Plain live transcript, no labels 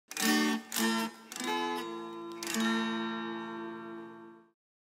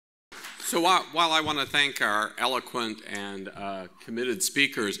So while I want to thank our eloquent and committed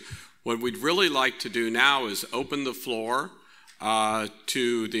speakers, what we'd really like to do now is open the floor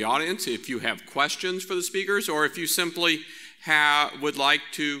to the audience if you have questions for the speakers, or if you simply would like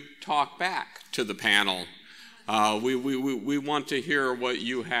to talk back to the panel. We want to hear what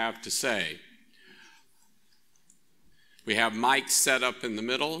you have to say. We have mics set up in the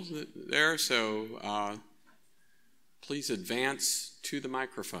middle there, so please advance to the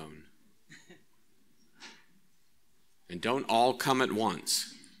microphone. And don't all come at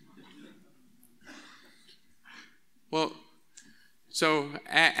once. Well, so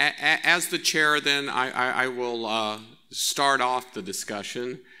as the chair then, I will start off the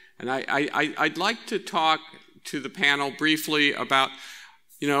discussion. And I'd like to talk to the panel briefly about,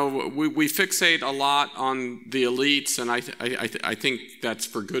 you know, we fixate a lot on the elites, and I think that's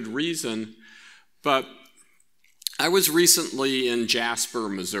for good reason. But I was recently in Jasper,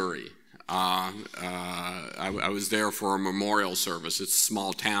 Missouri. I was there for a memorial service. It's a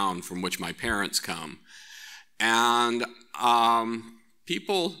small town from which my parents come. And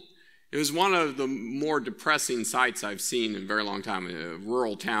it was one of the more depressing sights I've seen in a very long time. A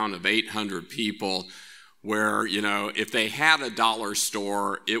rural town of 800 people where, you know, if they had a dollar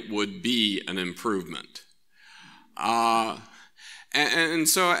store, it would be an improvement. And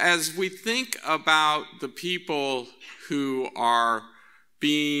so as we think about the people who are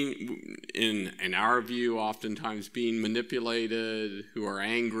being, in our view, oftentimes being manipulated, who are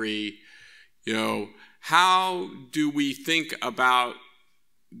angry, you know, how do we think about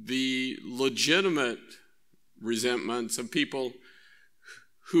the legitimate resentments of people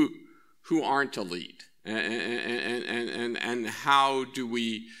who aren't elite? And how do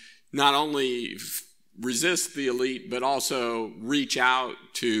we not only resist the elite, but also reach out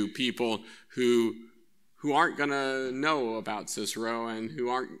to people who aren't going to know about Cicero and who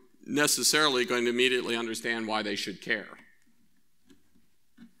aren't necessarily going to immediately understand why they should care?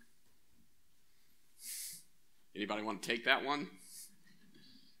 Anybody want to take that one?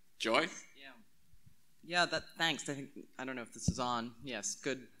 Joy? Yeah, thanks. I don't know if this is on. Yes,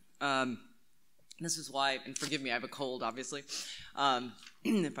 good. This is why, and forgive me, I have a cold, obviously,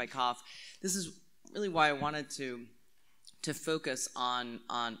 if I cough. This is really why I wanted to focus on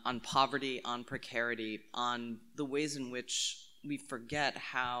poverty, on precarity, on the ways in which we forget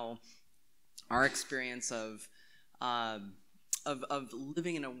how our experience of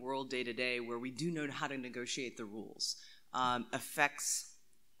living in a world day to day where we do know how to negotiate the rules affects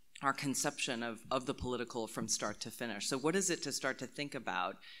our conception of the political from start to finish. So what is it to start to think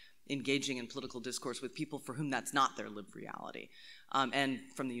about engaging in political discourse with people for whom that's not their lived reality? And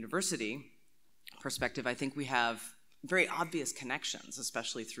from the university perspective, I think we have very obvious connections,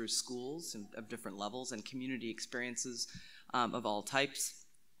 especially through schools of different levels and community experiences of all types.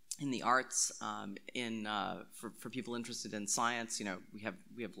 In the arts, for people interested in science, you know, we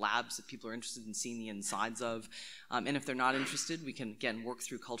have labs that people are interested in seeing the insides of, and if they're not interested, we can again work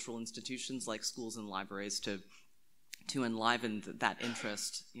through cultural institutions like schools and libraries to enliven that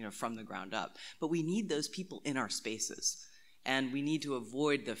interest, you know, from the ground up. But we need those people in our spaces, and we need to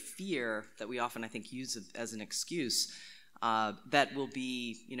avoid the fear that we often, I think, use as an excuse. That will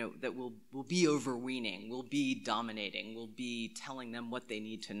be, you know, that will be overweening, will be dominating, will be telling them what they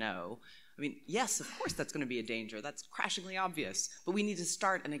need to know. I mean, yes, of course that's going to be a danger. That's crashingly obvious. But we need to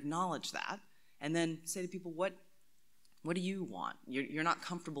start and acknowledge that, and then say to people, what do you want? You're not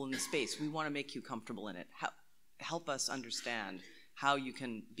comfortable in the space. We want to make you comfortable in it. Help us understand how you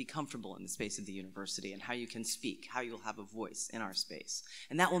can be comfortable in the space of the university and how you can speak, how you'll have a voice in our space.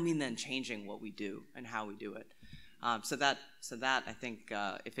 And that will mean then changing what we do and how we do it. So that I think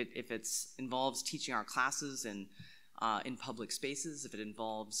if it involves teaching our classes in public spaces, if it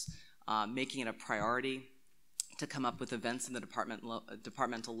involves making it a priority to come up with events in the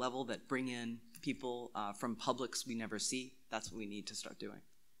departmental level that bring in people from publics we never see, that's what we need to start doing.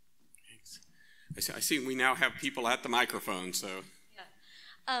 Thanks. I see we now have people at the microphone, so.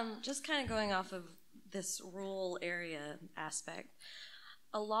 Yeah. Just kind of going off of this rural area aspect.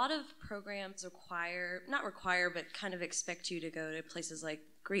 A lot of programs not require, but kind of expect you to go to places like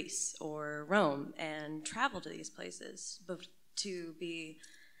Greece or Rome and travel to these places to be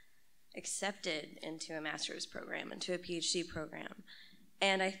accepted into a master's program, into a PhD program.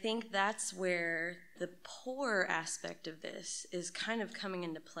 And I think that's where the poor aspect of this is kind of coming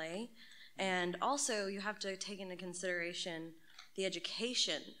into play. And also you have to take into consideration the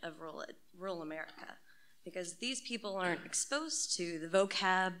education of rural America, because these people aren't exposed to the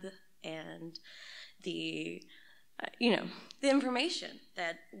vocab and the information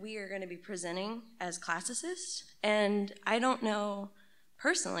that we are going to be presenting as classicists. And I don't know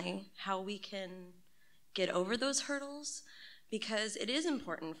personally how we can get over those hurdles, because it is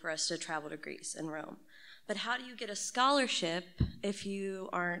important for us to travel to Greece and Rome. But how do you get a scholarship if you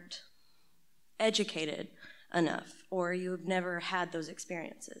aren't educated enough or you've never had those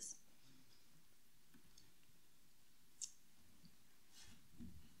experiences?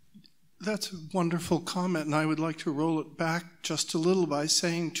 That's a wonderful comment, and I would like to roll it back just a little by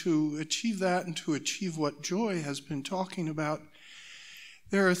saying to achieve that and to achieve what Joy has been talking about,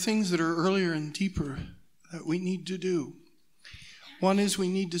 there are things that are earlier and deeper that we need to do. One is we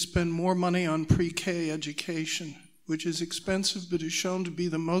need to spend more money on pre-K education, which is expensive but is shown to be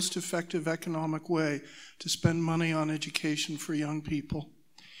the most effective economic way to spend money on education for young people.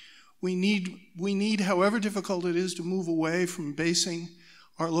 We need, however difficult it is, to move away from basing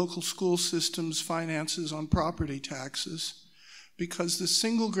our local school system's finances on property taxes, because the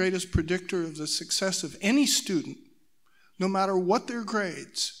single greatest predictor of the success of any student, no matter what their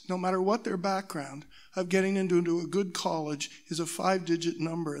grades, no matter what their background, of getting into a good college is a 5-digit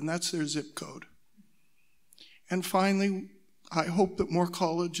number, and that's their zip code. And finally, I hope that more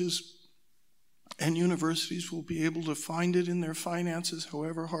colleges and universities will be able to find it in their finances,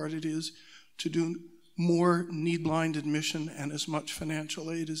 however hard it is, to do more need-blind admission and as much financial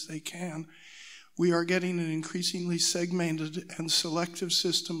aid as they can. We are getting an increasingly segmented and selective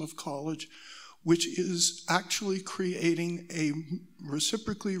system of college, which is actually creating a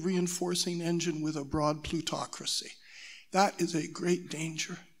reciprocally reinforcing engine with a broad plutocracy. That is a great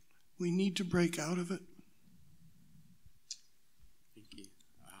danger. We need to break out of it. Thank you.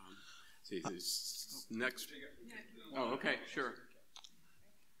 Next. Oh, okay, sure.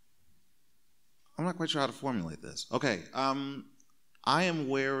 I'm not quite sure how to formulate this. Okay, I am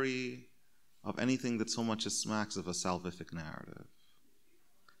wary of anything that so much as smacks of a salvific narrative.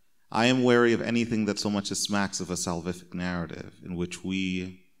 I am wary of anything that so much as smacks of a salvific narrative in which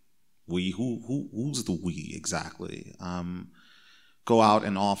who's the we exactly, go out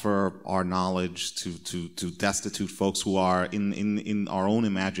and offer our knowledge to destitute folks who are in our own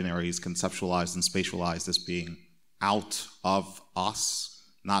imaginaries conceptualized and spatialized as being out of us,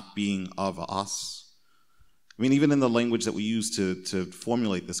 not being of us. I mean, even in the language that we use to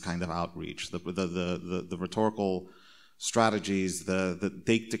formulate this kind of outreach, the rhetorical strategies, the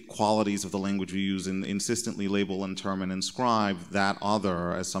deictic qualities of the language we use and insistently label and term and inscribe that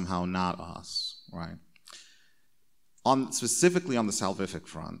other as somehow not us, right? Specifically on the salvific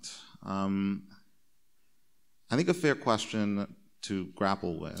front, I think a fair question to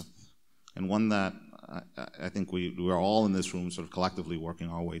grapple with, and one that I think we are all in this room sort of collectively working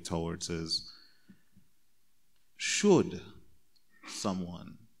our way towards, is should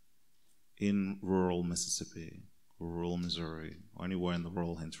someone in rural Mississippi, or rural Missouri, or anywhere in the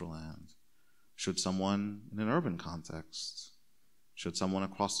rural hinterland, should someone in an urban context, should someone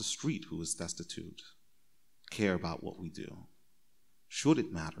across the street who is destitute care about what we do? Should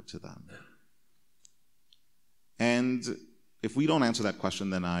it matter to them? And if we don't answer that question,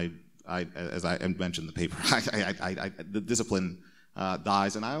 then as I mentioned in the paper, the discipline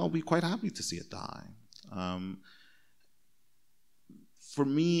dies, and I'll be quite happy to see it die. For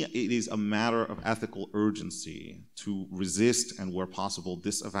me, it is a matter of ethical urgency to resist and, where possible,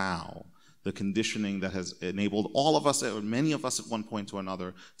 disavow the conditioning that has enabled all of us, or many of us at one point or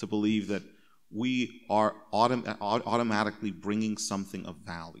another, to believe that we are automatically bringing something of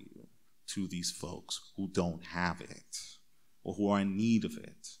value to these folks who don't have it or who are in need of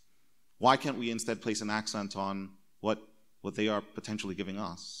it. Why can't we instead place an accent on what they are potentially giving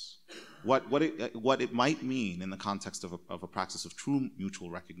us? What it might mean in the context of a practice of true mutual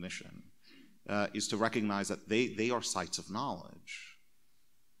recognition is to recognize that they are sites of knowledge.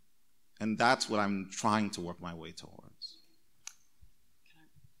 And that's what I'm trying to work my way towards. Can I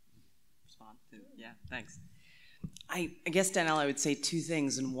respond to? Yeah, thanks. I guess, Danielle, I would say two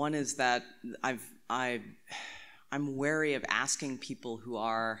things, and one is that I'm wary of asking people who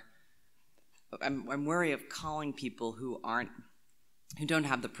are. I'm wary of calling people who don't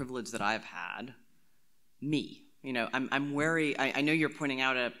have the privilege that I've had, me. You know, I'm wary. I know you're pointing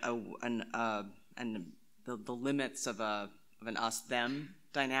out the limits of an us-them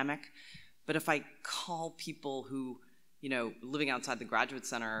dynamic, but if I call people who, you know, living outside the Graduate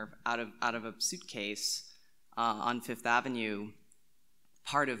Center out of a suitcase on Fifth Avenue,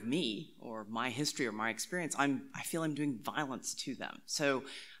 part of me or my history or my experience, I feel I'm doing violence to them. So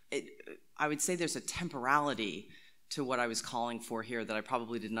I would say there's a temporality to what I was calling for here that I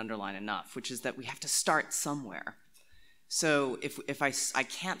probably didn't underline enough, which is that we have to start somewhere. So if I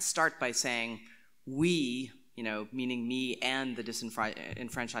can't start by saying we, you know, meaning me and the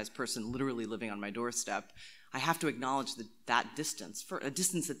disenfranchised person literally living on my doorstep, I have to acknowledge that distance, for a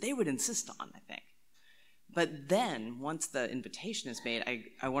distance that they would insist on, I think. But then, once the invitation is made,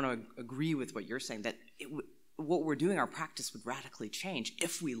 I want to agree with what you're saying, that what we're doing, our practice would radically change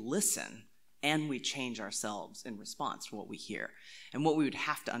if we listen and we change ourselves in response to what we hear. And what we would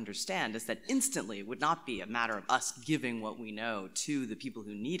have to understand is that instantly it would not be a matter of us giving what we know to the people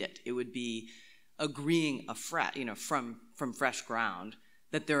who need it. It would be agreeing from fresh ground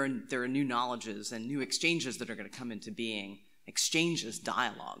that there are new knowledges and new exchanges that are going to come into being, exchanges,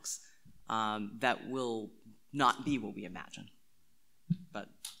 dialogues, that will not be what we imagine. But,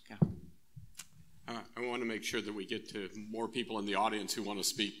 yeah. I want to make sure that we get to more people in the audience who want to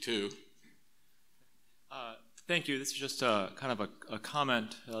speak too. Thank you. This is just kind of a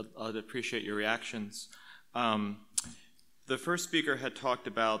comment. I'd appreciate your reactions. The first speaker had talked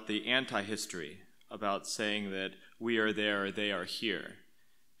about the anti-history, about saying that we are there, they are here.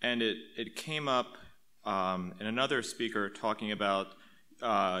 And it came up in another speaker talking about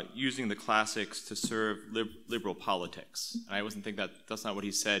using the classics to serve liberal politics. And I wasn't thinking that's not what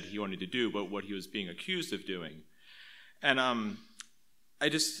he said he wanted to do, but what he was being accused of doing. And I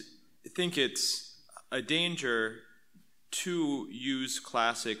just think it's a danger to use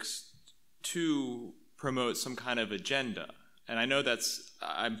classics to promote some kind of agenda. And I know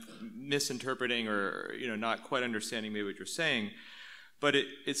I'm misinterpreting or not quite understanding maybe what you're saying, but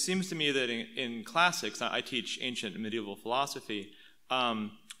it seems to me that in classics, I teach ancient and medieval philosophy,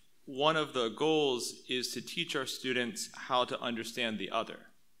 one of the goals is to teach our students how to understand the other,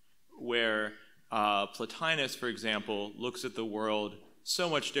 where Plotinus, for example, looks at the world so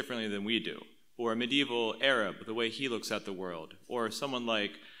much differently than we do, or a medieval Arab, the way he looks at the world, or someone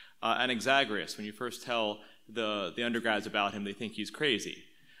like Anaxagoras. When you first tell the undergrads about him, they think he's crazy.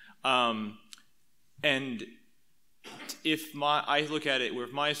 And if I look at it where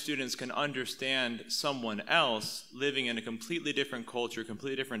if my students can understand someone else living in a completely different culture,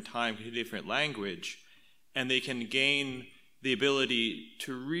 completely different time, completely different language, and they can gain the ability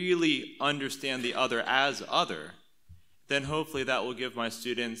to really understand the other as other, then hopefully that will give my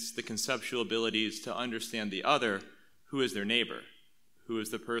students the conceptual abilities to understand the other, who is their neighbor, who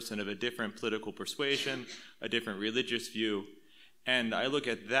is the person of a different political persuasion, a different religious view. And I look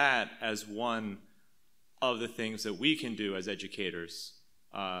at that as one of the things that we can do as educators,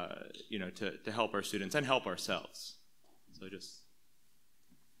 to help our students and help ourselves. So just.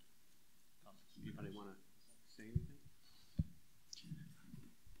 Anybody want to say anything?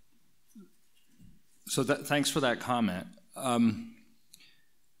 So thanks for that comment.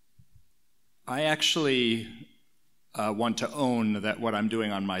 I actually want to own that what I'm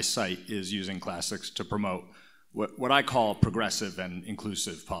doing on my site is using classics to promote what I call progressive and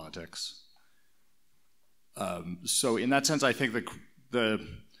inclusive politics. So in that sense, I think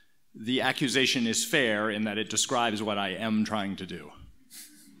the accusation is fair in that it describes what I am trying to do.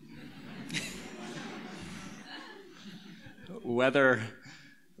 Whether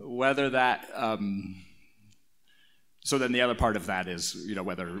that, so then the other part of that is,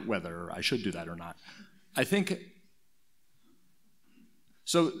 whether I should do that or not. I think,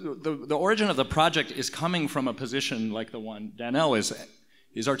 so the origin of the project is coming from a position like the one Danelle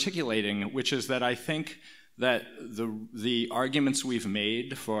is articulating, which is that I think that the arguments we've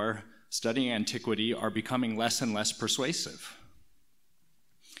made for studying antiquity are becoming less and less persuasive.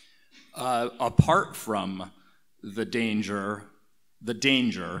 Apart from the danger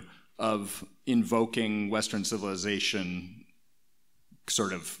of invoking Western civilization,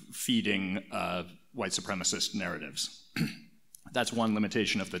 sort of feeding white supremacist narratives. That's one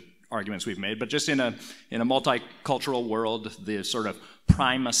limitation of the arguments we've made. But just in a multicultural world, the sort of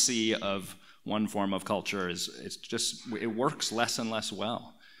primacy of one form of culture it works less and less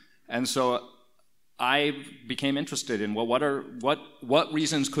well. And so I became interested in, well, what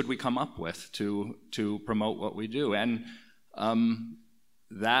reasons could we come up with to promote what we do? And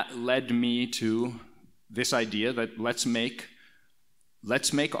that led me to this idea that let's make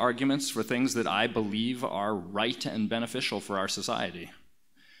arguments for things that I believe are right and beneficial for our society.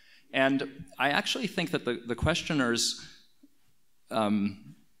 And I actually think that the questioner's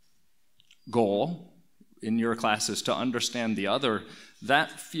goal in your class is to understand the other.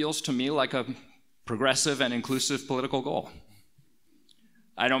 That feels to me like a progressive and inclusive political goal.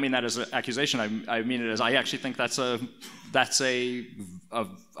 I don't mean that as an accusation. I mean it as I actually think that's a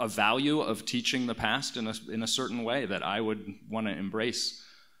value of teaching the past in a certain way that I would want to embrace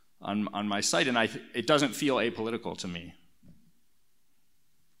on my site, and it doesn't feel apolitical to me.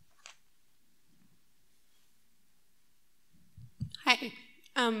 Hi.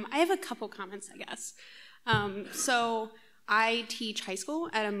 I have a couple comments, I guess. So I teach high school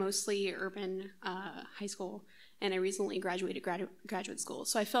at a mostly urban high school, and I recently graduated graduate school.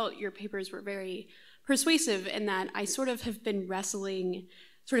 So I felt your papers were very persuasive in that I sort of have been wrestling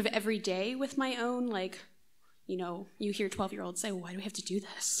sort of every day with my own, like, you know, you hear 12-year-olds say, well, why do we have to do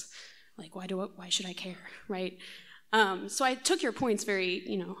this? Like, why should I care, right? So I took your points very,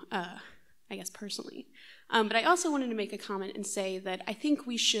 you know, I guess personally. But I also wanted to make a comment and say that I think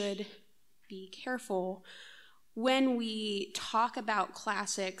we should be careful when we talk about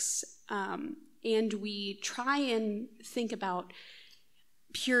classics and we try and think about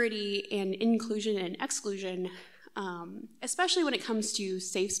purity and inclusion and exclusion, especially when it comes to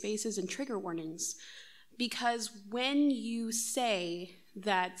safe spaces and trigger warnings. Because when you say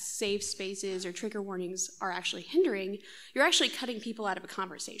that safe spaces or trigger warnings are actually hindering, you're actually cutting people out of a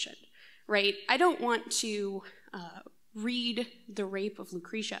conversation, right? I don't want to read The Rape of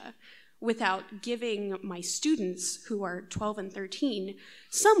Lucretia without giving my students who are 12 and 13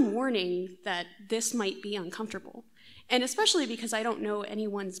 some warning that this might be uncomfortable. And especially because I don't know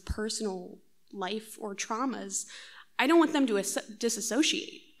anyone's personal life or traumas, I don't want them to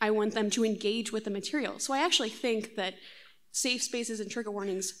disassociate. I want them to engage with the material. So I actually think that safe spaces and trigger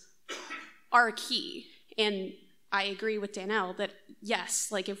warnings are a key. And I agree with Danelle that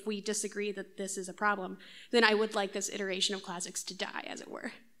yes, like if we disagree that this is a problem, then I would like this iteration of classics to die, as it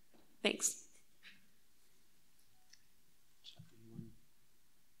were. Thanks.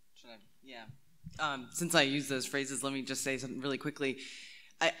 Yeah. Since I use those phrases, let me just say something really quickly.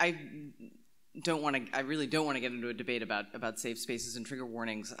 I really don't want to get into a debate about safe spaces and trigger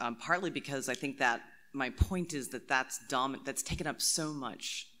warnings, partly because I think that my point is that that's taken up so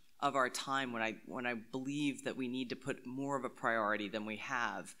much of our time when I believe that we need to put more of a priority than we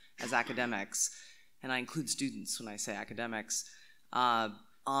have as academics, and I include students when I say academics,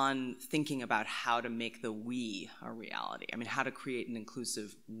 on thinking about how to make the we a reality. I mean, how to create an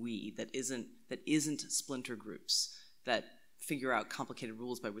inclusive we that isn't splinter groups that figure out complicated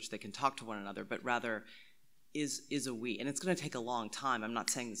rules by which they can talk to one another, but rather is a we. And it's going to take a long time. I'm not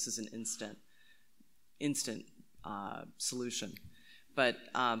saying this is an instant solution, but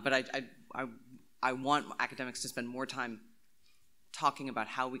I want academics to spend more time talking about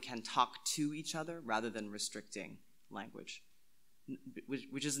how we can talk to each other rather than restricting language.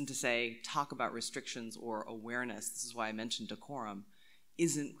 Which isn't to say talk about restrictions or awareness. This is why I mentioned decorum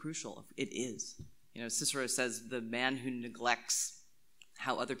isn't crucial. It is. You know, Cicero says the man who neglects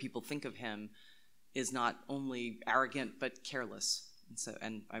how other people think of him is not only arrogant but careless.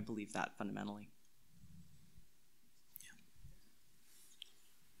 And I believe that fundamentally.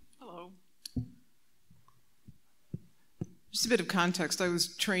 Hello. Just a bit of context. I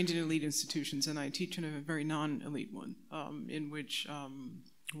was trained in elite institutions, and I teach in a very non-elite one, in which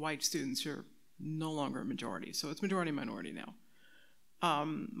white students are no longer a majority. So it's majority-minority now.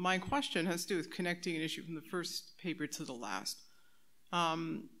 My question has to do with connecting an issue from the first paper to the last.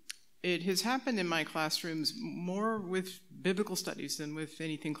 It has happened in my classrooms more with biblical studies than with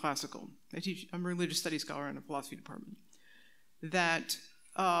anything classical. I'm a religious studies scholar in a philosophy department. That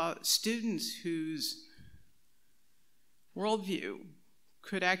students whose worldview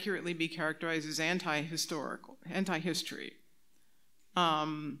could accurately be characterized as anti-history,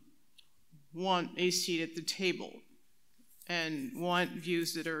 want a seat at the table and want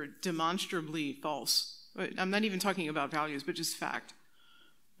views that are demonstrably false. I'm not even talking about values, but just fact.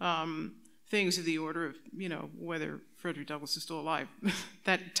 Things of the order of, you know, whether Frederick Douglass is still alive,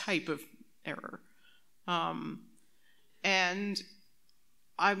 that type of error. And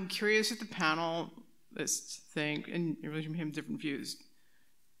I'm curious if the panelists think, and you may have different views,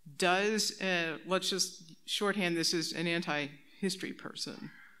 let's just shorthand this as an anti-history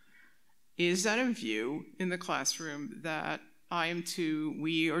person. Is that a view in the classroom that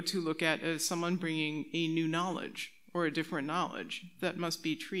we are to look at as someone bringing a new knowledge or a different knowledge that must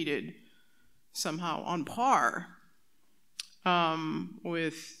be treated somehow on par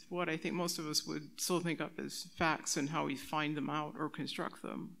with what I think most of us would still think of as facts and how we find them out or construct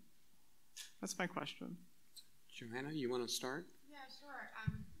them? That's my question. Johanna, you want to start? Yeah, sure.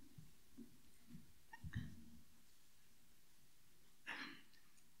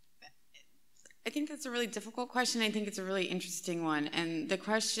 I think that's a really difficult question. I think it's a really interesting one. And the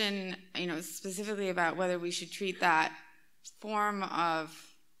question, you know, specifically about whether we should treat that form of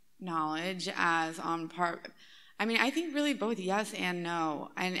knowledge as on par. I mean, I think really both yes and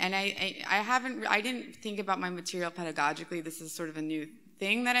no. And I didn't think about my material pedagogically. This is sort of a new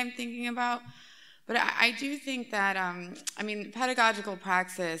thing that I'm thinking about. But I do think that, I mean, pedagogical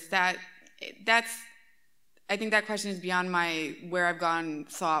praxis, that's I think that question is beyond where I've gone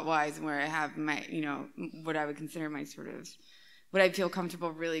thought-wise and where I have my, what I would consider my sort of, what I feel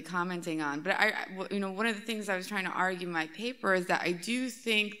comfortable really commenting on. But one of the things I was trying to argue in my paper is that I do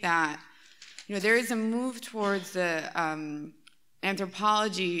think that, there is a move towards the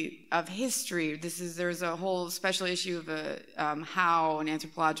anthropology of history. There's a whole special issue of How, an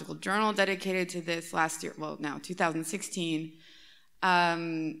anthropological journal dedicated to this last year, 2016,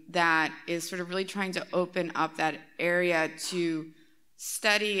 that is sort of really trying to open up that area to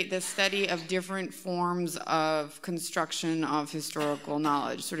study of different forms of construction of historical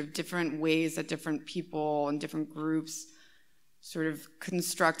knowledge, sort of different ways that different people and different groups sort of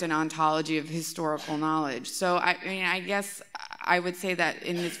construct an ontology of historical knowledge. So I guess I would say that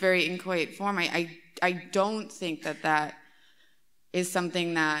in this very inchoate form, I don't think that is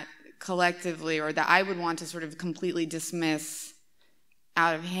something that collectively, or that I would want to sort of completely dismiss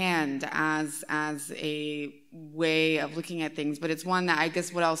out of hand as a way of looking at things. But it's one that I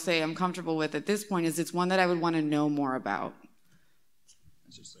guess what I'll say I'm comfortable with at this point is it's one that I would want to know more about.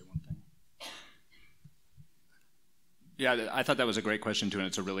 Let's just say one thing. Yeah, I thought that was a great question too, and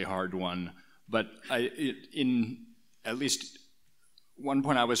it's a really hard one. But in at least one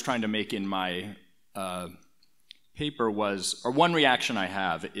point I was trying to make in my paper was, or one reaction I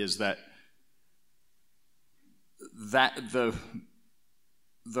have is that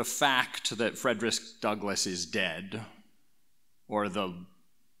the fact that Frederick Douglass is dead, or the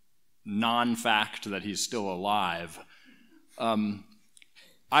non-fact that he's still alive,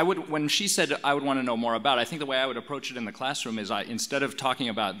 when she said I would want to know more about it, I think the way I would approach it in the classroom is instead of talking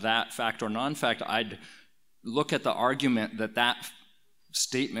about that fact or non-fact, I'd look at the argument that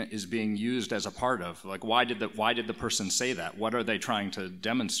statement is being used as a part of. Like, why did the person say that? What are they trying to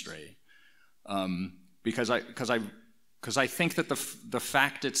demonstrate? Because I think that the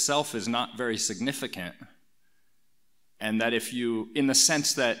fact itself is not very significant, and that if you, in the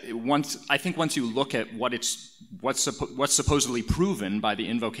sense that once you look at what's supposedly proven by the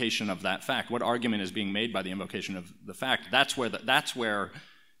invocation of that fact, what argument is being made by the invocation of the fact, that's where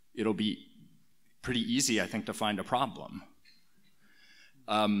it'll be pretty easy, I think, to find a problem.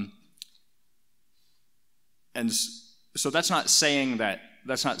 And so that's not saying that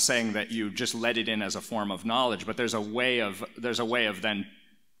you just let it in as a form of knowledge, but there's a way of then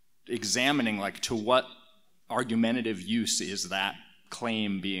examining, like, to what argumentative use is that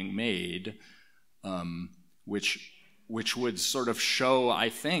claim being made, which would sort of show, I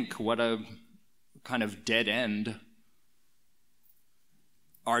think, what a kind of dead end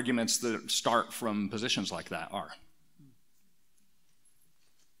arguments that start from positions like that are.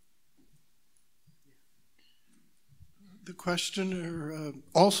 The questioner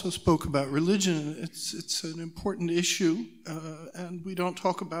also spoke about religion. It's an important issue, and we don't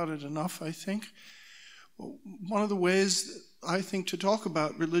talk about it enough, I think. One of the ways, I think, to talk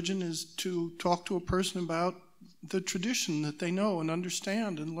about religion is to talk to a person about the tradition that they know and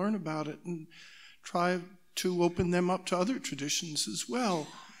understand and learn about it, and try to open them up to other traditions as well.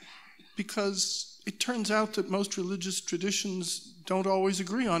 Because it turns out that most religious traditions don't always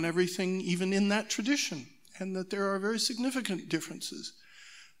agree on everything, even in that tradition, and that there are very significant differences.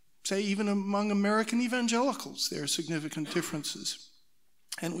 Say, even among American evangelicals, there are significant differences.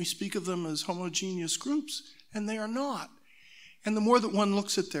 And we speak of them as homogeneous groups, and they are not. And the more that one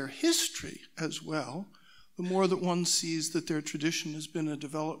looks at their history as well, the more that one sees that their tradition has been a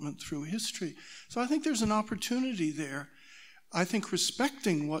development through history. So I think there's an opportunity there. I think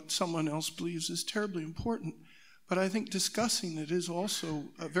respecting what someone else believes is terribly important, but I think discussing it is also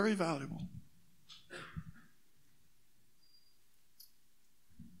very valuable.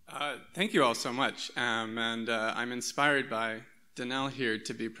 Thank you all so much, and I'm inspired by Danelle here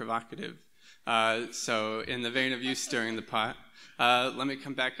to be provocative. So in the vein of you stirring the pot, let me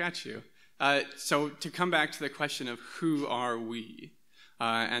come back at you. So to come back to the question of who are we,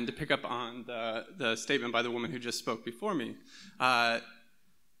 and to pick up on the statement by the woman who just spoke before me, and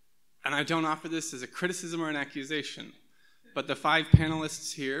I don't offer this as a criticism or an accusation, but the 5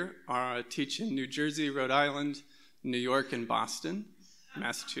 panelists here teach in New Jersey, Rhode Island, New York, and Boston,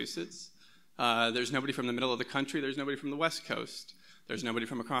 Massachusetts. There's nobody from the middle of the country. There's nobody from the West Coast. There's nobody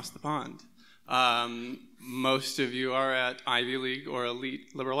from across the pond. Most of you are at Ivy League or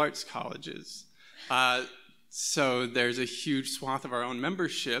elite liberal arts colleges. So there's a huge swath of our own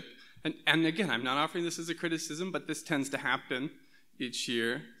membership. And again, I'm not offering this as a criticism, but this tends to happen each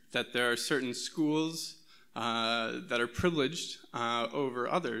year, that there are certain schools that are privileged over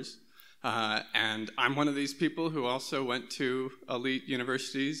others. And I'm one of these people who also went to elite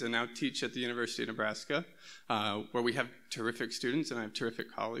universities and now teach at the University of Nebraska, where we have terrific students and I have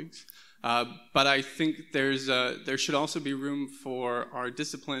terrific colleagues. But I think there should also be room for our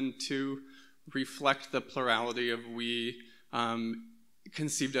discipline to reflect the plurality of we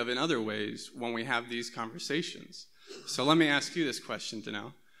conceived of in other ways when we have these conversations. So let me ask you this question,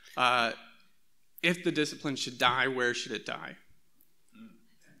 Danelle. If the discipline should die, where should it die?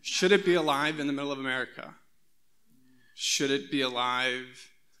 Should it be alive in the middle of America? Should it be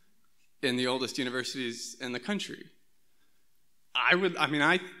alive in the oldest universities in the country? I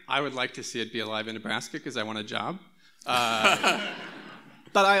would like to see it be alive in Nebraska because I want a job.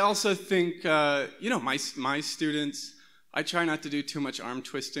 But I also think, my students, I try not to do too much arm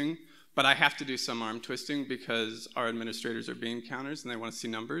twisting, but I have to do some arm twisting because our administrators are bean counters and they want to see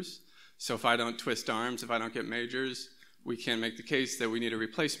numbers. So if I don't twist arms, if I don't get majors, we can't make the case that we need a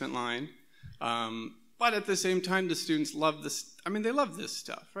replacement line. But at the same time, the students love this. I mean, they love this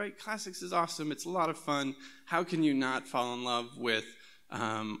stuff, right? Classics is awesome. It's a lot of fun. How can you not fall in love with,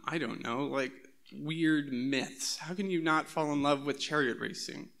 I don't know, like weird myths? How can you not fall in love with chariot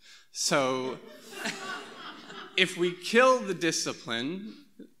racing? So if we kill the discipline,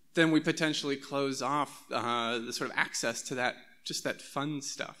 then we potentially close off the sort of access to that, just that fun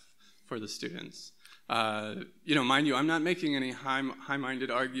stuff for the students. Mind you, I'm not making any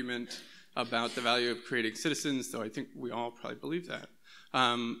high-minded argument about the value of creating citizens, though I think we all probably believe that.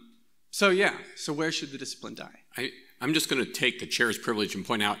 So where should the discipline die? I'm just going to take the chair's privilege and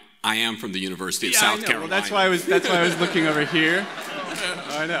point out I am from the University of South Carolina. Well, that's why I was looking over here.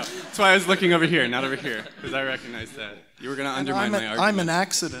 I know. That's why I was looking over here, not over here, because I recognize that. You were going to undermine my argument. I'm an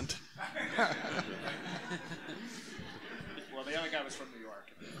accident. Well, the other guy was from New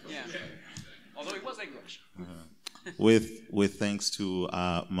York. Yeah. Although he was English. With thanks to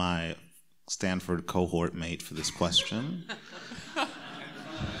my Stanford cohort mate for this question,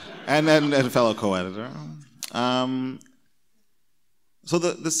 and fellow co-editor. So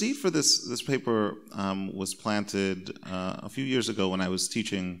the seed for this paper was planted a few years ago when I was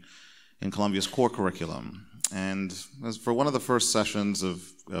teaching in Columbia's core curriculum, and for one of the first sessions of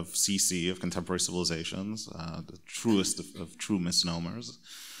CC, of Contemporary Civilizations, the truest of true misnomers,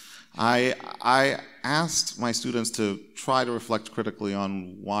 I asked my students to try to reflect critically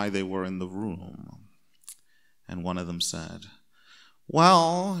on why they were in the room. And one of them said,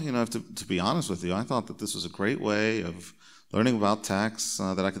 well, to be honest with you, I thought that this was a great way of learning about texts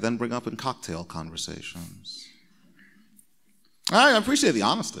that I could then bring up in cocktail conversations. I appreciate the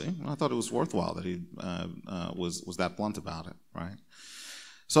honesty. I thought it was worthwhile that he was that blunt about it, right?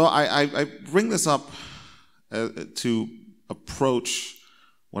 So I bring this up to approach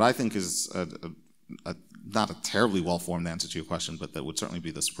what I think is not a terribly well-formed answer to your question, but that would certainly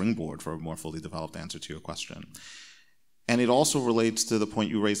be the springboard for a more fully developed answer to your question. And it also relates to the point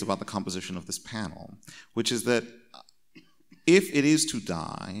you raised about the composition of this panel, which is that if it is to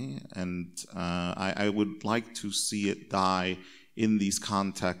die, and I would like to see it die in these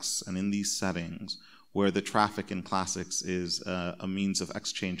contexts and in these settings where the traffic in classics is a means of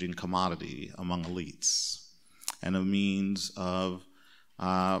exchanging commodity among elites and a means of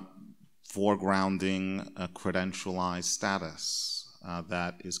foregrounding a credentialized status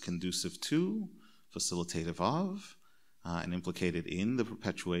that is conducive to, facilitative of, and implicated in the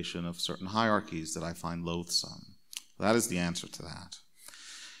perpetuation of certain hierarchies that I find loathsome. That is the answer to that.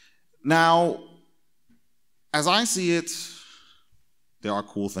 Now, as I see it, there are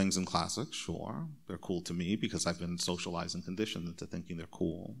cool things in classics, sure. They're cool to me because I've been socialized and conditioned into thinking they're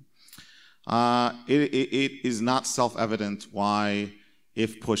cool. It is not self-evident why,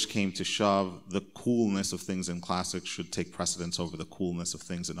 if push came to shove, the coolness of things in classics should take precedence over the coolness of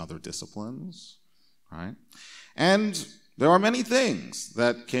things in other disciplines, right? And there are many things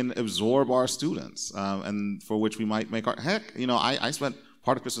that can absorb our students and for which we might make our, I spent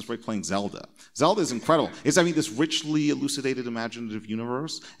part of Christmas break playing Zelda. Zelda is incredible. It's, this richly elucidated imaginative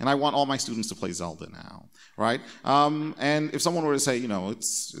universe, and I want all my students to play Zelda now, right? And if someone were to say,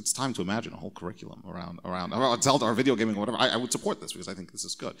 it's time to imagine a whole curriculum around Zelda or video gaming or whatever, I would support this because I think this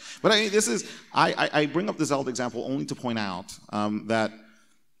is good. But I bring up the Zelda example only to point out that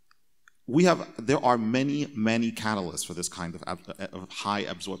there are many, many catalysts for this kind of high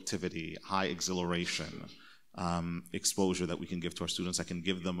absorptivity, high exhilaration exposure that we can give to our students that can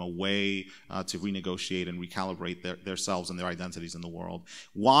give them a way to renegotiate and recalibrate themselves and their identities in the world.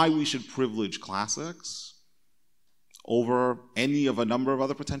 Why we should privilege classics over any of a number of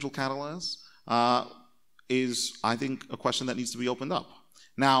other potential catalysts is, I think, a question that needs to be opened up.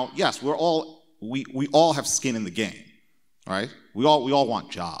 Now, yes, we all have skin in the game. Right? We all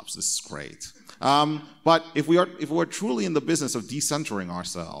want jobs. This is great. But if we're truly in the business of decentering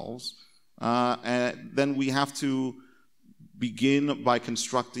ourselves, then we have to begin by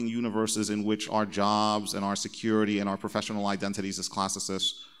constructing universes in which our jobs and our security and our professional identities as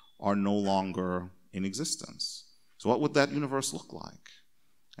classicists are no longer in existence. So what would that universe look like?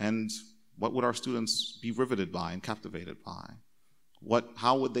 And what would our students be riveted by and captivated by?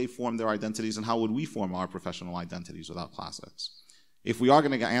 How would they form their identities, and how would we form our professional identities without classics? If we are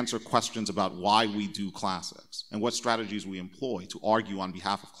going to answer questions about why we do classics and what strategies we employ to argue on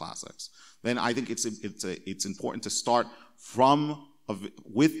behalf of classics, then I think it's important to start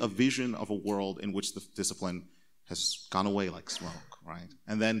with a vision of a world in which the discipline has gone away like smoke, right?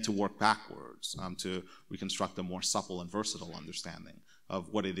 And then to work backwards to reconstruct a more supple and versatile understanding of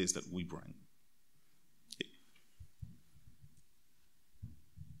what it is that we bring.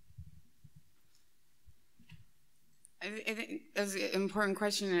 I think that's an important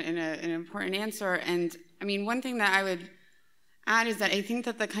question and an important answer. And I mean, one thing that I would add is that I think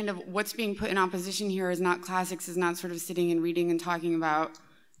that the kind of what's being put in opposition here is not classics, is not sort of sitting and reading and talking about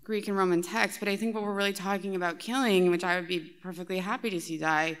Greek and Roman texts, but I think what we're really talking about killing, which I would be perfectly happy to see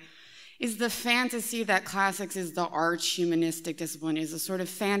die, is the fantasy that classics is the arch-humanistic discipline, is a sort of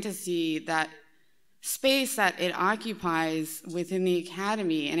fantasy, that space that it occupies within the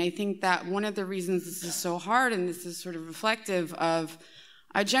academy. And I think that one of the reasons this is so hard, and this is sort of reflective of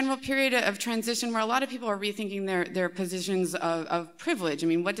a general period of transition where a lot of people are rethinking their positions of privilege. I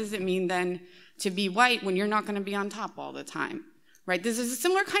mean, what does it mean then to be white when you're not going to be on top all the time, right? This is a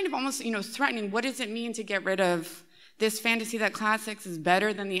similar kind of almost, threatening. What does it mean to get rid of this fantasy that classics is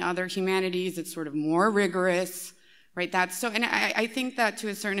better than the other humanities? It's sort of more rigorous, right? And I think that to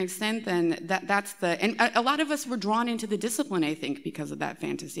a certain extent, then and a lot of us were drawn into the discipline, I think, because of that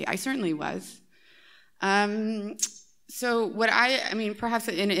fantasy. I certainly was. So what I mean, perhaps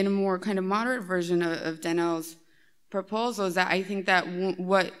in a more kind of moderate version of Danel's proposal is that I think that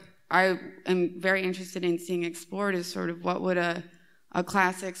what I am very interested in seeing explored is sort of what would a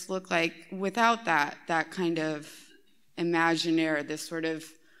classics look like without that kind of imaginaire, this sort of,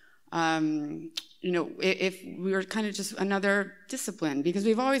 if we were kind of just another discipline, because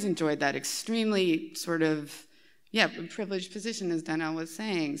we've always enjoyed that extremely sort of, privileged position, as Danel was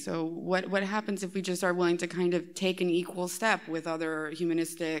saying. So what happens if we just are willing to kind of take an equal step with other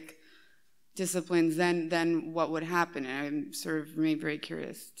humanistic disciplines, then what would happen? And I'm sort of remain very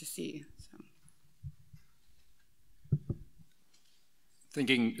curious to see. So.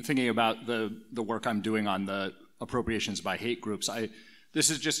 Thinking about the work I'm doing on the appropriations by hate groups, this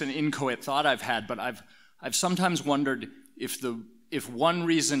is just an inchoate thought I've had, but I've sometimes wondered if one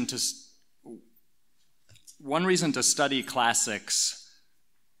reason to study classics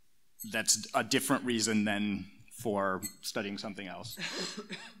that's a different reason than for studying something else.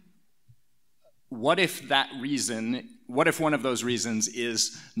 What if one of those reasons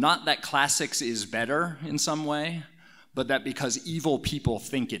is not that classics is better in some way, but that because evil people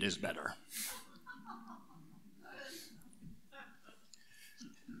think it is better?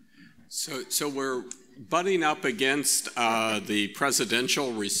 So we're butting up against the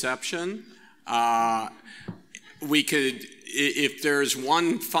presidential reception. We could, if there's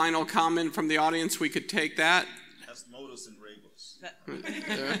one final comment from the audience, we could take that. Est modus in rebus.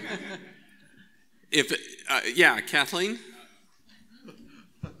 Kathleen.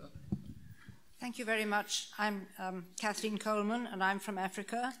 Thank you very much. I'm Kathleen Coleman, and I'm from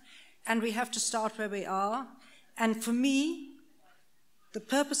Africa. And we have to start where we are. And for me, the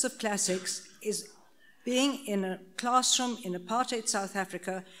purpose of classics is being in a classroom in apartheid South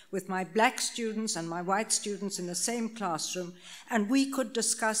Africa with my black students and my white students in the same classroom, and we could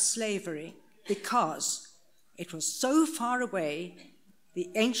discuss slavery because it was so far away, the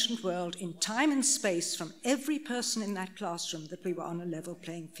ancient world, in time and space, from every person in that classroom, that we were on a level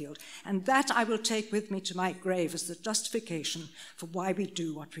playing field. And that I will take with me to my grave as the justification for why we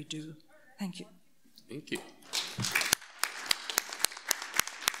do what we do. Thank you. Thank you.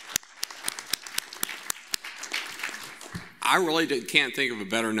 I really can't think of a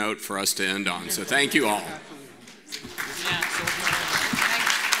better note for us to end on, so thank you all.